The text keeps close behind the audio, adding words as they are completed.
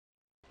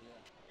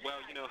Well,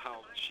 you know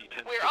how she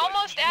tends We're to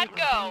almost at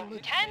go.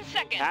 10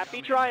 seconds.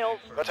 Happy trials.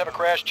 Let's have a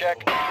crash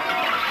check.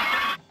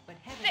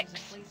 6,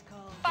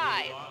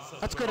 5,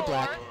 Let's go to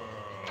black.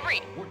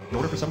 3. In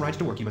order for some rides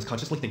to work, you must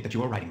consciously think that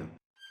you are riding them.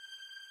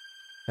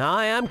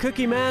 Hi, I'm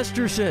Cookie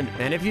Masterson,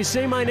 and if you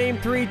say my name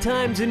 3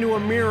 times into a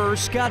mirror,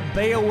 Scott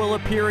Baio will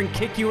appear and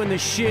kick you in the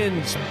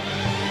shins.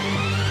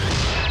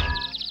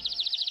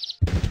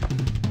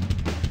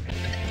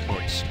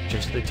 It's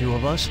just the 2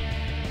 of us.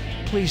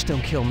 Please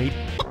don't kill me.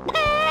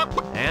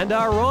 And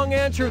our wrong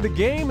answer of the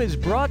game is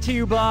brought to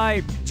you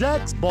by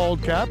Jack's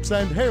Bald Caps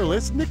and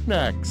Hairless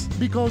Knickknacks.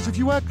 Because if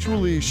you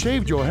actually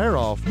shaved your hair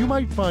off, you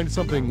might find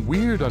something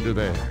weird under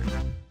there.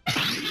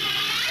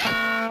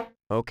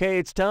 Okay,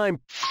 it's time.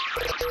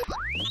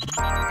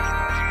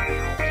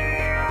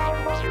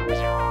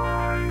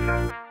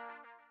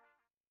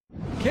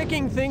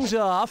 Kicking things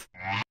off,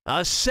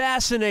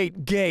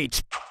 Assassinate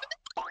Gate.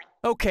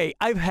 Okay,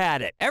 I've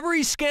had it.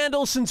 Every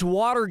scandal since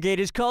Watergate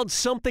is called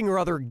something or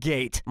other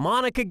gate.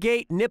 Monica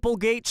Gate,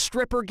 Nipplegate,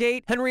 Stripper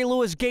Gate, Henry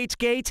Louis Gates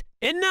Gate.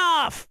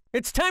 Enough!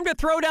 It's time to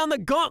throw down the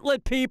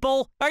gauntlet,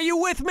 people! Are you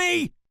with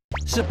me?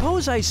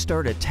 Suppose I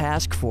start a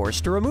task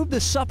force to remove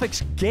the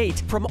suffix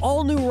gate from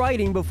all new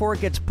writing before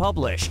it gets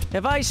published.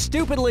 If I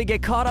stupidly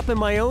get caught up in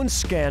my own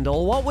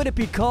scandal, what would it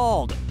be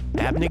called?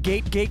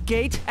 Abnegate Gate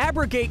Gate,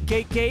 Abrogate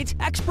Gate Gate,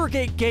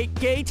 Expurgate Gate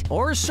Gate,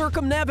 or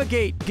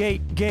Circumnavigate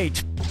Gate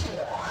Gate?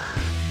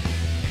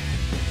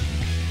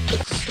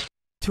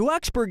 To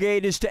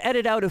expurgate is to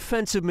edit out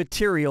offensive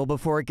material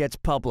before it gets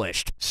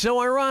published.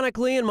 So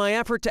ironically, in my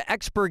effort to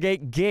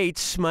expurgate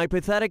gates, my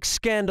pathetic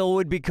scandal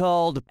would be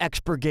called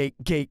Expurgate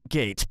Gate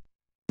Gate.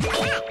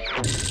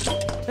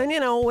 And you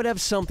know, it would have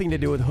something to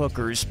do with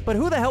hookers, but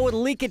who the hell would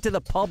leak it to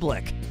the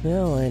public?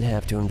 Well, I'd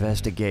have to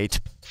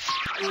investigate.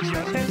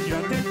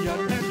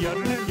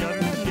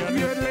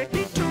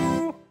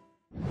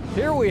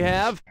 Here we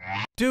have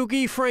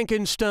Doogie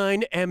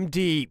Frankenstein,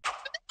 MD.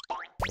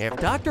 If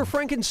Dr.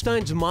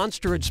 Frankenstein's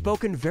monster had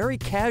spoken very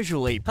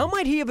casually, how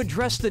might he have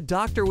addressed the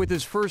doctor with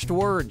his first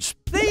words?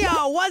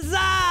 Theo, what's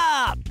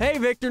up? Hey,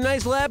 Victor,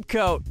 nice lab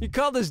coat. You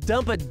call this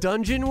dump a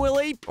dungeon,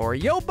 Willie? Or,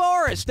 yo,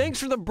 Boris, thanks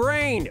for the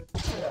brain.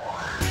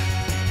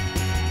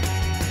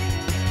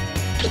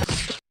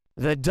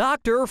 The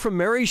doctor from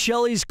Mary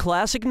Shelley's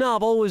classic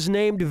novel was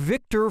named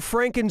Victor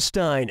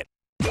Frankenstein.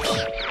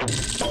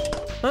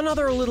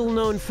 Another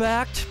little-known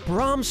fact,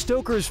 Bram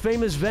Stoker's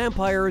famous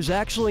vampire is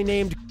actually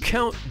named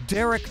Count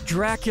Derek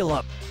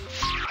Dracula.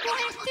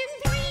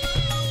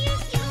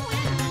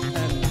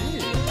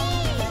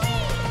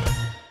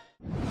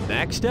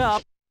 Next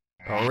up,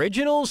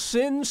 Original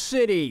Sin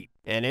City,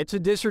 and it's a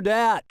dis or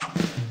dat.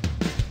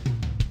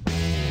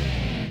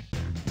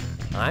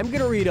 I'm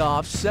gonna read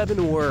off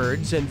 7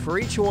 words, and for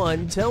each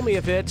one, tell me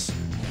if it's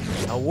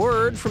a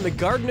word from the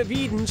Garden of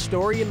Eden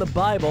story in the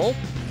Bible,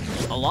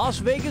 a Las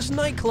Vegas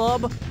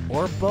nightclub,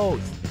 or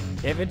both.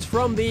 If it's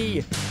from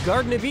the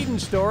Garden of Eden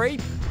story,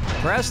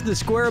 press the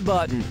square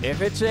button.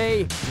 If it's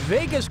a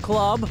Vegas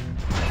club,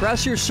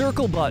 press your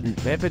circle button.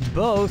 If it's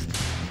both,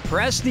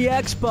 press the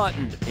X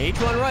button. Each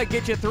one right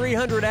gets you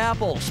 300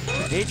 apples.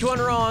 Each one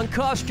wrong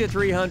costs you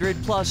 300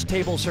 plus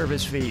table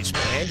service fees.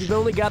 And you've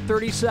only got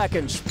 30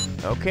 seconds.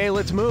 Okay,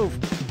 let's move.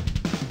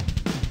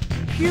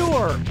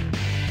 Pure.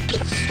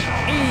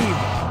 Eve.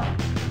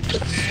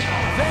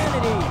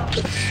 Vanity.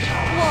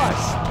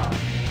 Lush.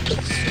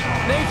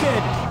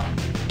 Naked.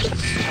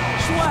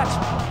 Sweat.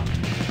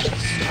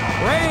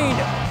 Rain.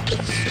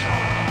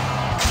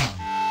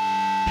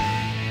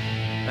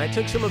 I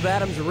took some of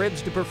Adam's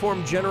ribs to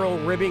perform general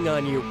ribbing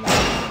on you.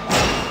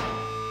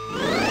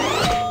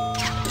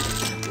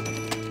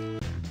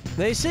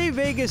 They say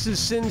Vegas is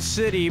Sin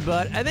City,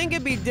 but I think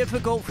it'd be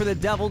difficult for the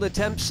devil to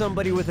tempt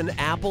somebody with an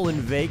apple in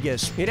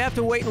Vegas. He'd have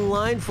to wait in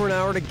line for an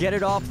hour to get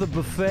it off the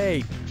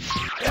buffet.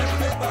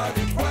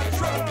 Everybody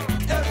quattro,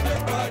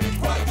 everybody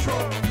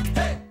quattro,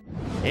 hey!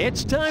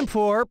 It's time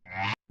for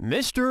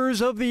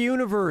Misters of the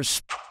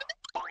Universe.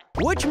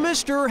 Which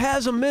Mr.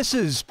 has a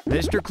Mrs.?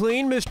 Mr.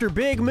 Clean, Mr.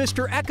 Big,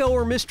 Mr. Echo,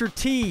 or Mr.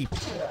 T?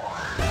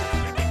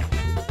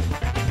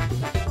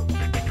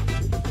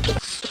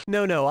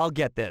 No, I'll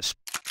get this.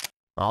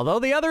 Although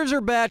the others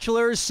are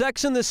bachelors,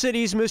 Sex and the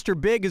City's Mr.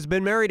 Big has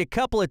been married a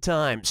couple of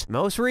times,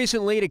 most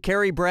recently to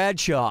Carrie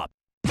Bradshaw.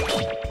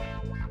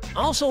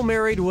 Also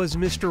married was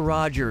Mr.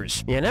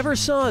 Rogers. You never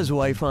saw his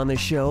wife on the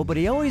show, but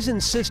he always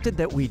insisted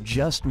that we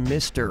just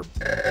missed her.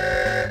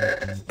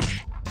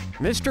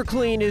 Mr.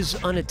 Clean is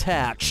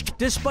unattached,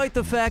 despite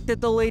the fact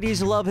that the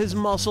ladies love his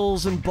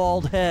muscles and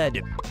bald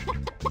head.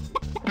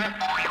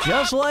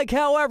 Just like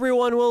how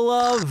everyone will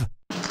love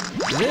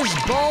this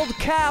bald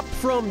cap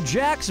from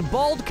Jack's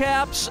Bald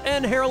Caps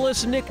and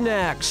Hairless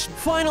Knickknacks.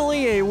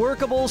 Finally, a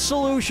workable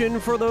solution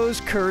for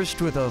those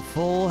cursed with a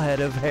full head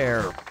of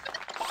hair.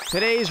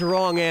 Today's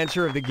wrong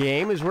answer of the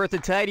game is worth a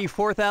tidy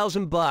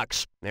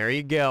 $4,000. There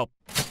you go.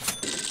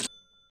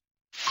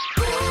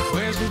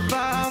 Where's the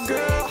vibe,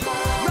 girl?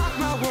 Rock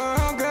my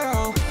world,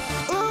 girl.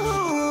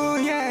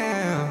 Ooh,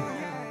 yeah.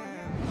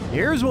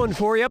 Here's one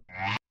for you.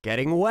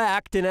 Getting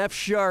whacked in F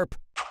sharp.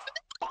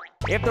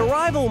 If the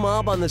rival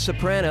mob on The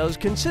Sopranos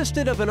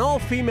consisted of an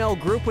all-female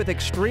group with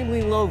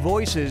extremely low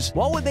voices,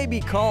 what would they be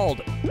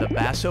called? The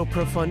Basso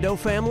Profundo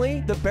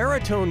family? The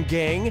Baritone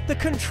Gang? The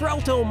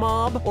Contralto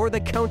Mob? Or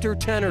the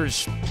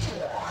Countertenors?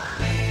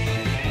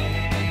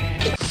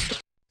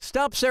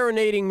 Stop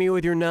serenading me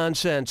with your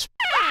nonsense.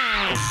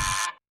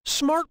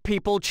 Smart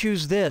people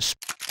choose this.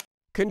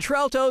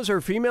 Contraltos are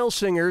female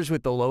singers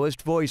with the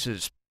lowest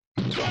voices.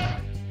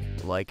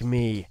 Like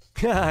me.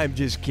 I'm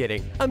just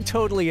kidding. I'm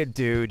totally a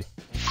dude.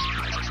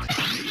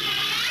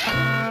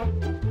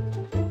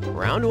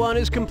 Round 1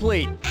 is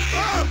complete.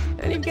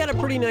 And you've got a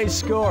pretty nice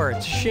score.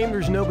 It's a shame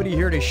there's nobody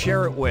here to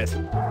share it with.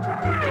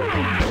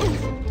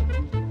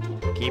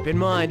 Keep in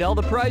mind, all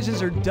the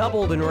prizes are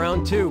doubled in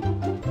round 2.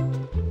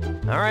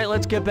 All right,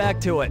 let's get back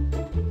to it.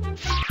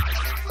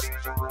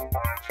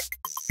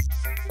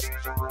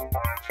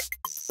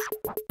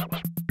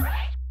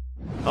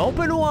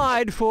 Open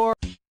wide for...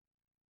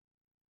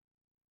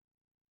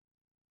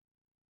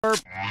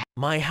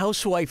 My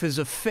housewife is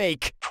a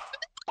fake.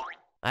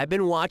 I've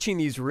been watching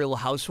these Real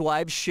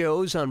Housewives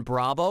shows on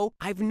Bravo.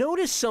 I've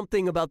noticed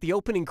something about the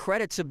opening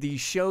credits of these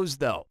shows,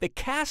 though. The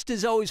cast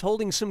is always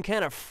holding some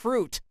kind of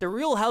fruit. The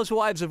Real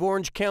Housewives of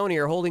Orange County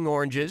are holding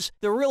oranges.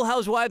 The Real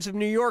Housewives of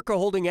New York are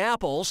holding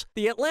apples.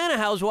 The Atlanta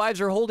Housewives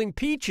are holding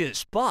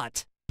peaches.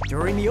 But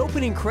during the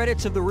opening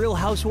credits of the Real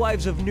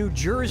Housewives of New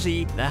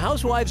Jersey, the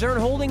housewives aren't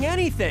holding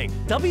anything.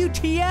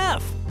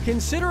 WTF?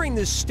 Considering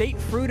the state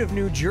fruit of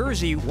New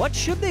Jersey, what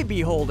should they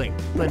be holding?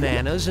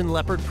 Bananas and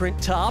leopard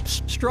print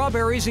tops,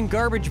 strawberries and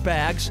garbage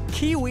bags,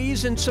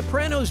 kiwis and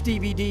Sopranos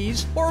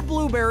DVDs, or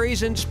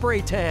blueberries and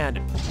spray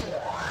tan?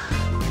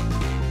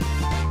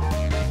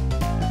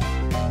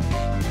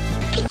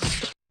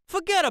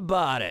 Forget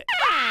about it.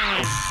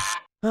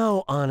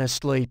 Oh,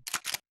 honestly.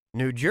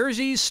 New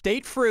Jersey's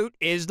state fruit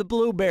is the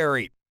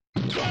blueberry.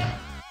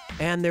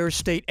 And their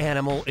state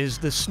animal is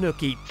the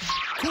snooki.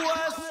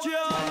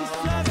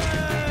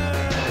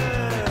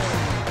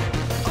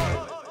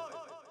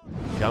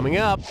 Coming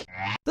up,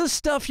 the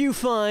stuff you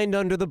find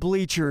under the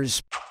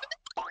bleachers.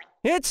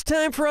 It's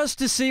time for us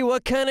to see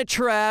what kind of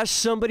trash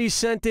somebody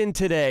sent in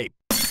today.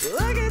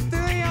 Looking through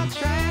your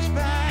trash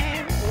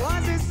bag,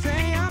 what's it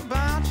say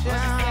about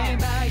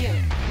you?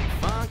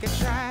 Funky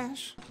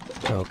trash.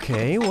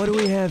 Okay, what do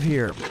we have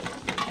here?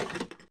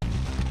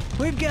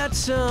 We've got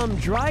some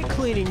dry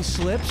cleaning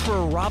slips for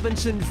a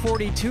Robinson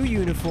 42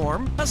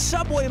 uniform, a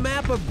subway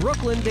map of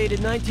Brooklyn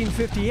dated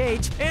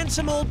 1958, and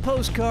some old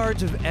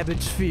postcards of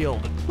Ebbets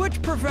Field.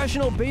 Which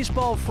professional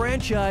baseball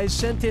franchise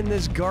sent in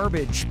this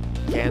garbage?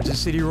 Kansas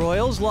City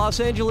Royals,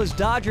 Los Angeles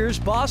Dodgers,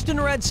 Boston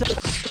Red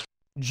Sox.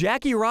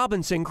 Jackie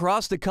Robinson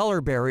crossed the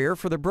color barrier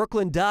for the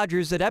Brooklyn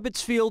Dodgers at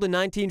Ebbets Field in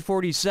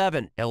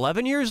 1947.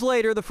 11 years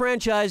later, the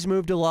franchise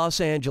moved to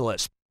Los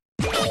Angeles.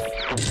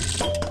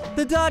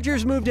 The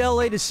Dodgers moved to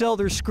LA to sell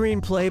their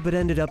screenplay, but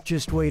ended up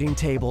just waiting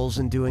tables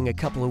and doing a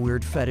couple of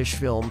weird fetish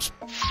films.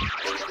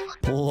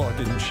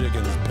 Plucking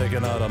chickens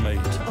picking out a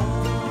mate.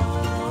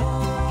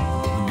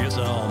 Guess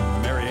I'll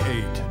marry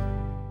 8.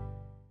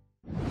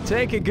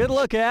 Take a good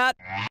look at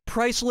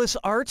priceless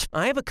art.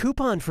 I have a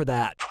coupon for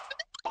that.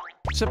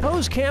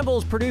 Suppose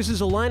Campbell's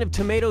produces a line of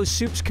tomato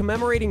soups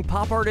commemorating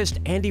pop artist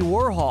Andy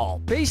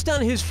Warhol. Based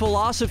on his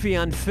philosophy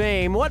on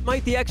fame, what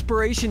might the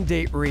expiration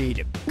date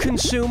read?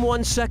 Consume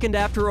 1 second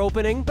after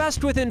opening,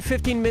 best within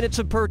 15 minutes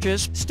of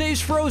purchase,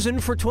 stays frozen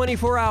for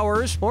 24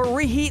 hours, or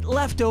reheat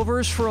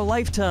leftovers for a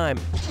lifetime.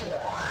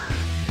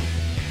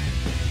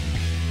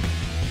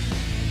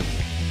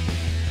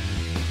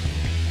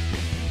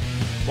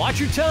 Watch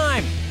your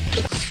time!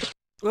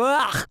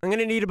 Ugh, I'm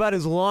gonna need about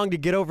as long to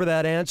get over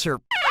that answer.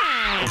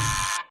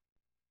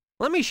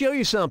 Let me show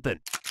you something.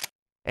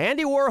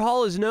 Andy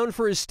Warhol is known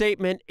for his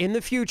statement, "In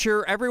the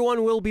future,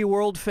 everyone will be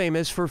world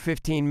famous for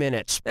 15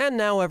 minutes." And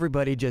now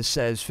everybody just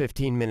says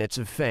 15 minutes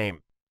of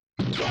fame.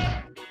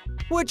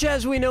 Which,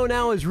 as we know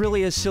now, is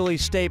really a silly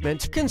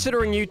statement,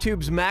 considering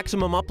YouTube's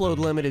maximum upload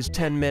limit is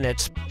 10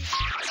 minutes.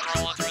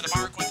 Strolling through the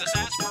park with the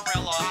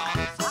sarsaparilla.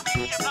 For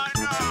me, if I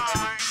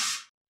die.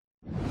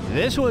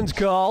 This one's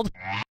called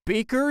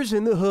Beakers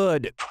in the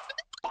Hood.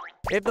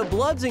 If the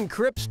Bloods and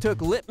Crips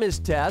took litmus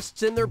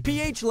tests and their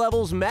pH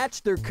levels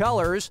matched their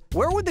colors,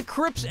 where would the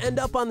Crips end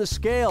up on the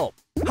scale?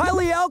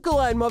 Highly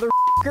alkaline,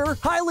 motherfucker,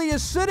 highly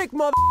acidic,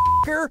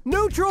 motherfucker,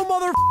 neutral,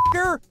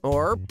 motherfucker,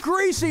 or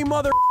greasy,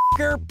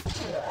 motherfucker?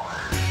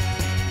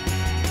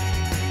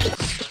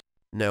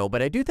 No,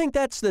 but I do think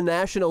that's the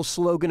national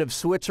slogan of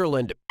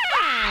Switzerland.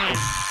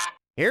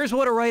 Here's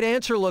what a right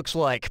answer looks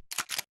like.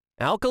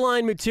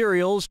 Alkaline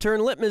materials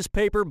turn litmus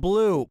paper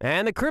blue,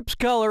 and the Crips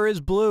color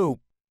is blue.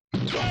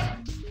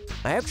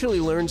 I actually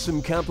learned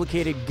some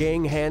complicated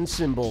gang hand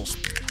symbols.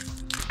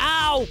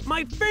 Ow!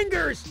 My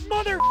fingers!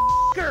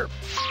 Motherfucker!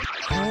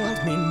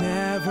 Hold me,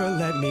 never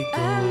let me go.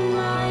 And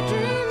my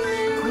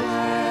dream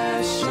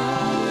Crash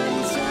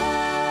on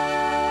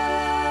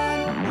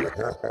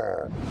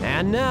time.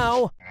 And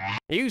now,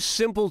 you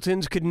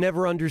simpletons could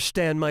never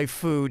understand my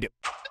food.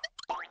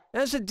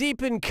 As a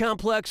deep and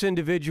complex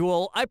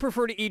individual, I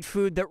prefer to eat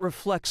food that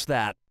reflects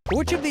that.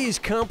 Which of these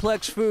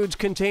complex foods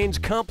contains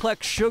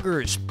complex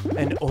sugars?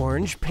 An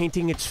orange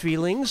painting its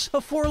feelings,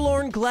 a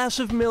forlorn glass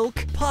of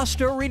milk,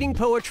 pasta reading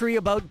poetry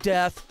about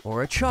death,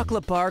 or a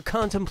chocolate bar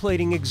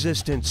contemplating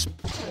existence?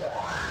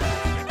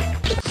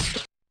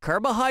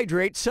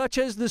 Carbohydrate, such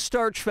as the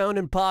starch found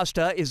in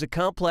pasta, is a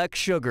complex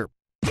sugar.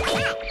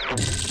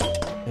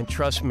 And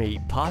trust me,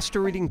 pasta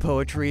reading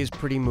poetry is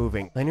pretty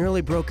moving. I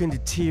nearly broke into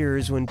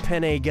tears when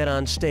Penne got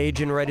on stage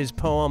and read his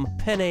poem,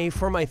 Penne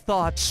for My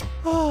Thoughts.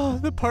 Oh,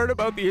 the part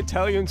about the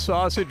Italian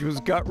sausage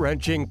was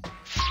gut-wrenching.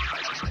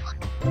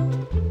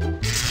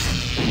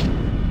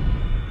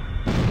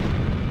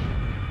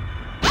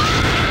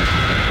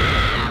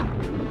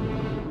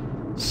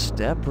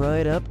 Step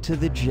right up to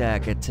the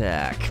Jack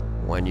Attack.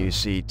 When you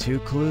see two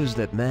clues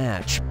that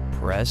match,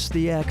 press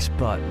the X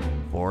button.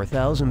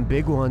 4,000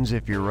 big ones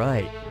if you're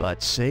right,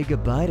 but say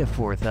goodbye to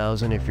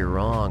 4,000 if you're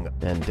wrong.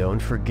 And don't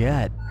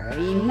forget,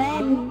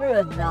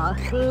 Remember the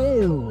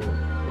clue.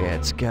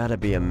 it's gotta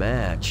be a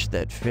match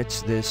that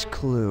fits this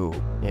clue.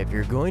 If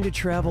you're going to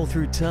travel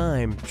through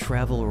time,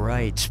 travel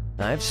right.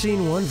 I've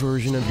seen one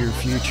version of your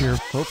future.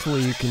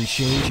 Hopefully you can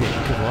change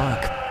it. Good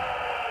luck.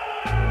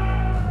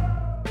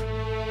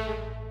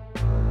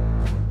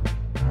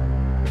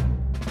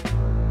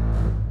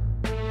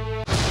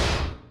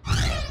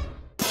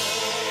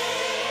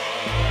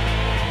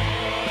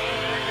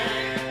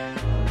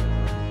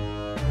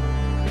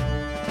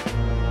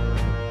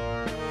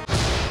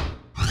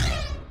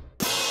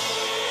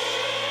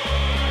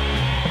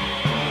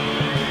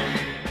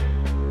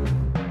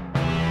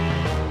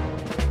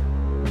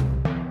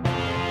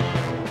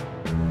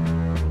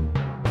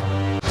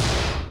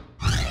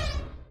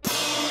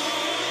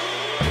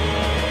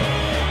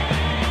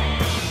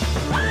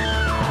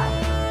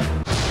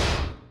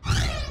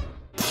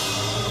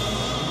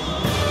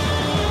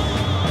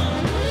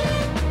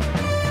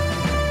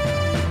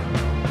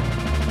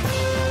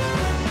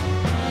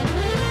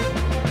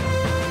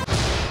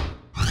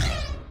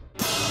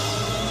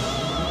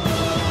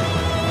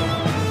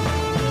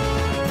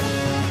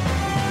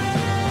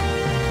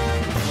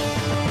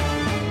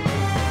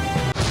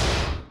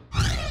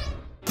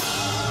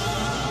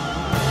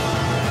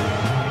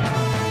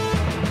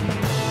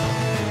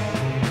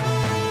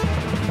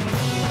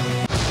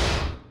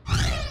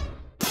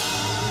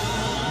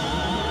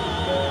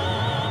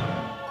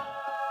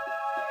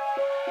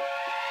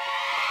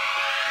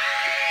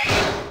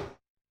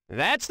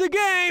 That's the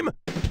game!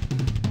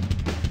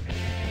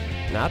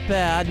 Not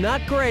bad,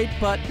 not great,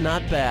 but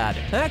not bad.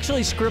 I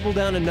actually scribbled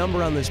down a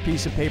number on this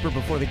piece of paper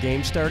before the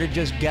game started,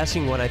 just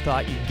guessing what I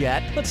thought you'd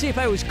get. Let's see if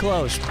I was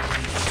close.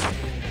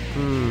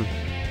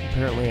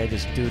 Apparently I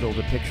just doodled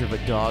a picture of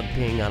a dog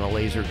peeing on a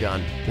laser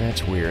gun.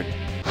 That's weird.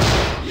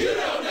 You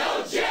don't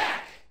know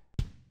Jack!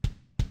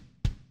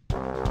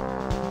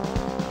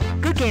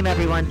 Good game,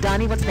 everyone.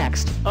 Donnie, what's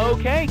next?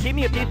 Okay, keep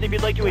me a piece if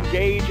you'd like to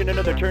engage in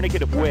another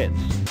tourniquet of wits.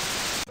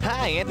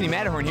 Hi, Anthony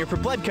Matterhorn here for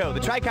Bloodco, the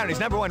Tri-County's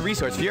 #1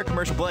 resource for your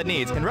commercial blood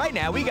needs. And right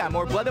now, we got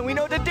more blood than we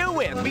know what to do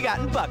with. We got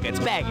in buckets,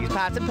 baggies,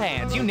 pots, and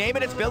pans. You name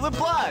it, it's filled with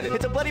blood.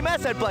 It's a bloody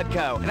mess at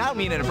Bloodco. And I don't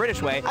mean in a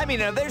British way. I mean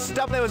in a there's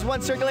stuff that was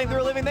once circulating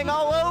through a living thing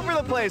all over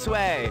the place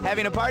way.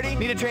 Having a party?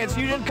 Need a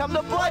transfusion? Come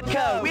to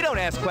Bloodco. We don't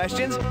ask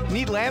questions.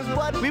 Need lamb's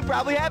blood? We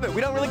probably have it.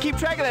 We don't really keep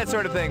track of that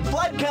sort of thing.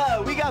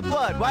 Bloodco. We got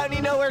blood. Why don't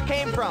you know where it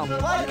came from?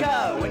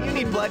 Bloodco. When you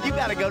need blood, you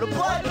gotta go to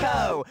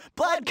Bloodco.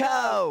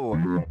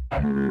 Bloodco.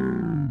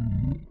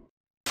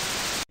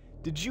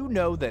 Did you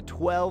know that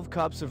 12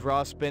 cups of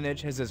raw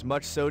spinach has as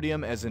much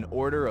sodium as an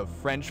order of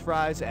French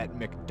fries at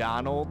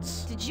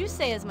McDonald's? Did you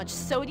say as much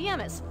sodium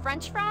as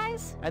French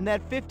fries? And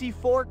that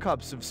 54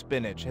 cups of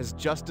spinach has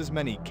just as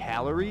many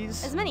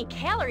calories? As many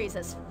calories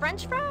as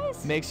French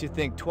fries? Makes you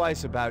think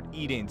twice about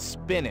eating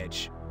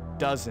spinach,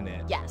 doesn't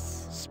it?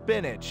 Yes.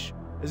 Spinach.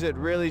 Is it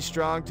really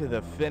strong to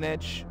the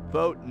finish?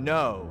 Vote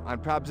no on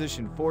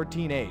Proposition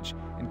 14H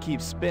and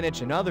keep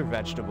spinach and other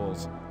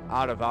vegetables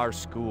out of our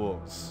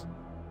schools.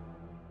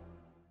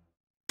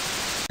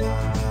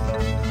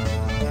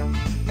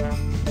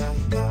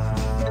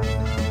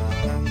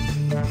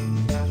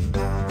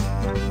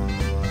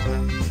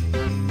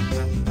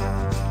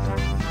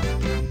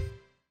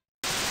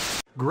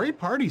 Great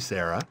party,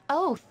 Sarah.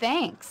 Oh,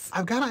 thanks.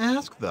 I've got to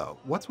ask, though,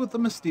 what's with the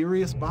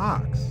mysterious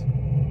box?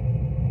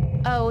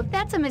 Oh,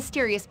 that's a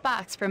mysterious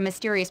box from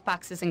Mysterious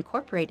Boxes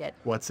Incorporated.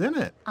 What's in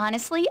it?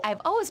 Honestly, I've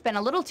always been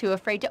a little too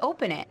afraid to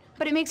open it,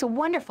 but it makes a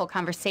wonderful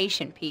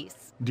conversation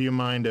piece. Do you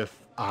mind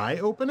if I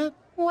open it?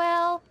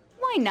 Well,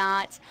 why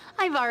not?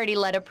 I've already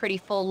led a pretty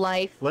full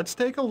life. Let's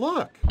take a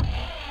look.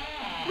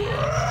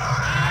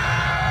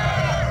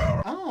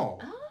 Oh.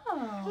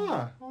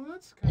 Huh. Well,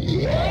 that's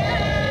kind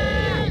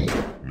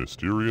of...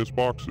 Mysterious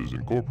Boxes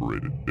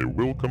Incorporated. There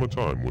will come a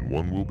time when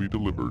one will be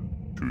delivered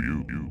to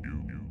you.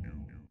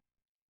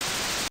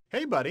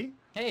 Hey, buddy.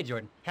 Hey,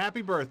 Jordan.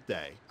 Happy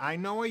birthday. I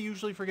know I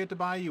usually forget to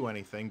buy you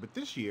anything, but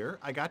this year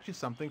I got you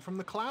something from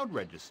the Cloud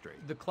Registry.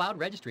 The Cloud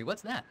Registry?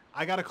 What's that?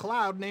 I got a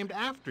cloud named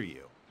after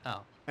you.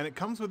 Oh. And it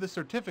comes with a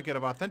certificate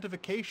of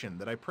authentication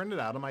that I printed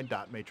out on my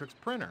dot matrix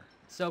printer.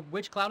 So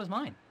which cloud is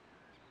mine?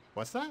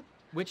 What's that?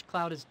 Which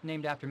cloud is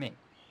named after me?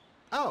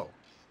 Oh,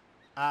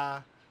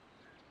 that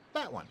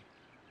one.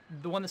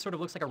 The one that sort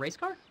of looks like a race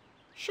car?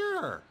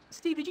 Sure.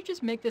 Steve, did you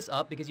just make this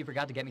up because you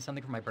forgot to get me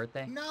something for my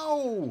birthday?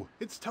 No,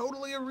 it's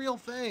totally a real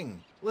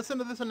thing. Listen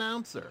to this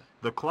announcer.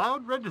 The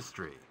Cloud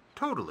Registry.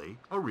 Totally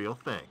a real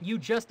thing. You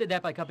just did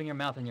that by cupping your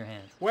mouth in your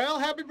hands. Well,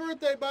 happy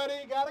birthday,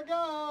 buddy. Gotta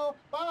go.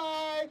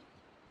 Bye.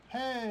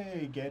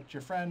 Hey, get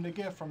your friend a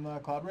gift from the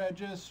Cloud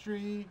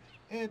Registry.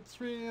 It's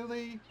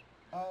really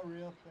a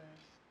real thing.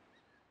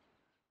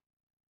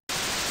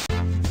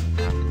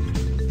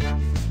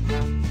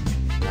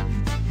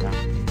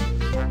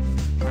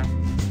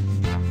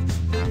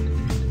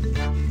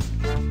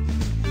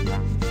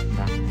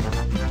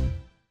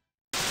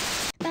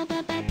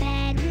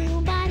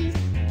 Bedroom bodies,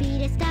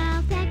 fetus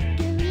style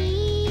factory.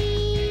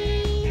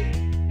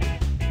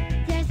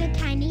 There's a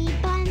tiny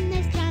bun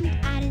that's jumped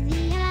out of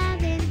the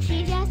oven.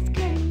 She just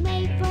couldn't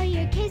wait for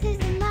your kisses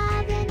and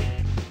loving.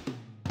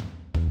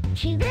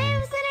 She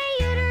lives in a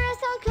uterus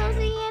all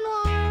cozy and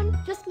warm.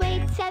 Just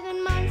wait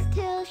 7 months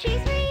till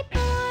she's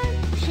reborn.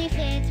 She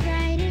fits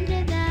right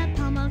into the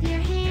palm of your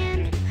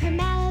hand. Her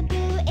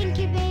Malibu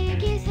incubator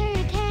gives her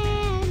a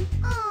tan.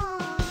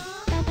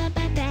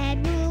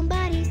 Bedroom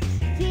buddies,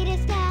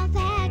 fetus doll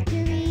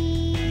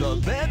factory. The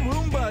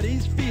Bedroom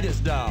Buddies Fetus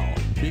Doll.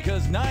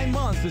 Because 9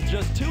 months is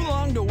just too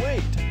long to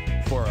wait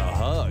for a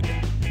hug.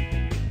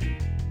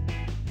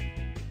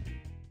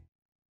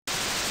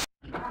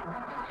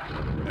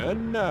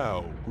 And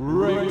now,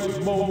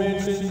 great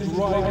moments in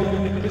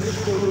driving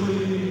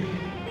history.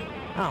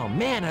 Oh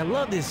man, I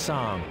love this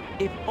song.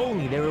 If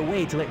only there were a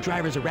way to let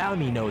drivers around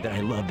me know that I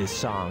love this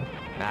song.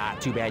 Ah,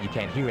 too bad you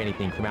can't hear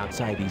anything from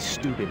outside these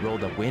stupid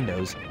rolled up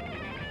windows.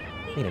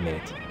 Wait a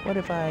minute, what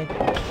if I... Hey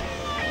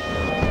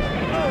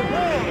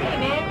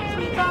man,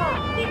 speak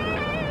up!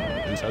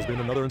 This has been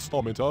another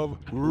installment of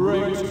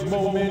Great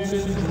Moments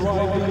in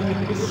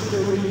Driving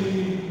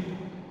History.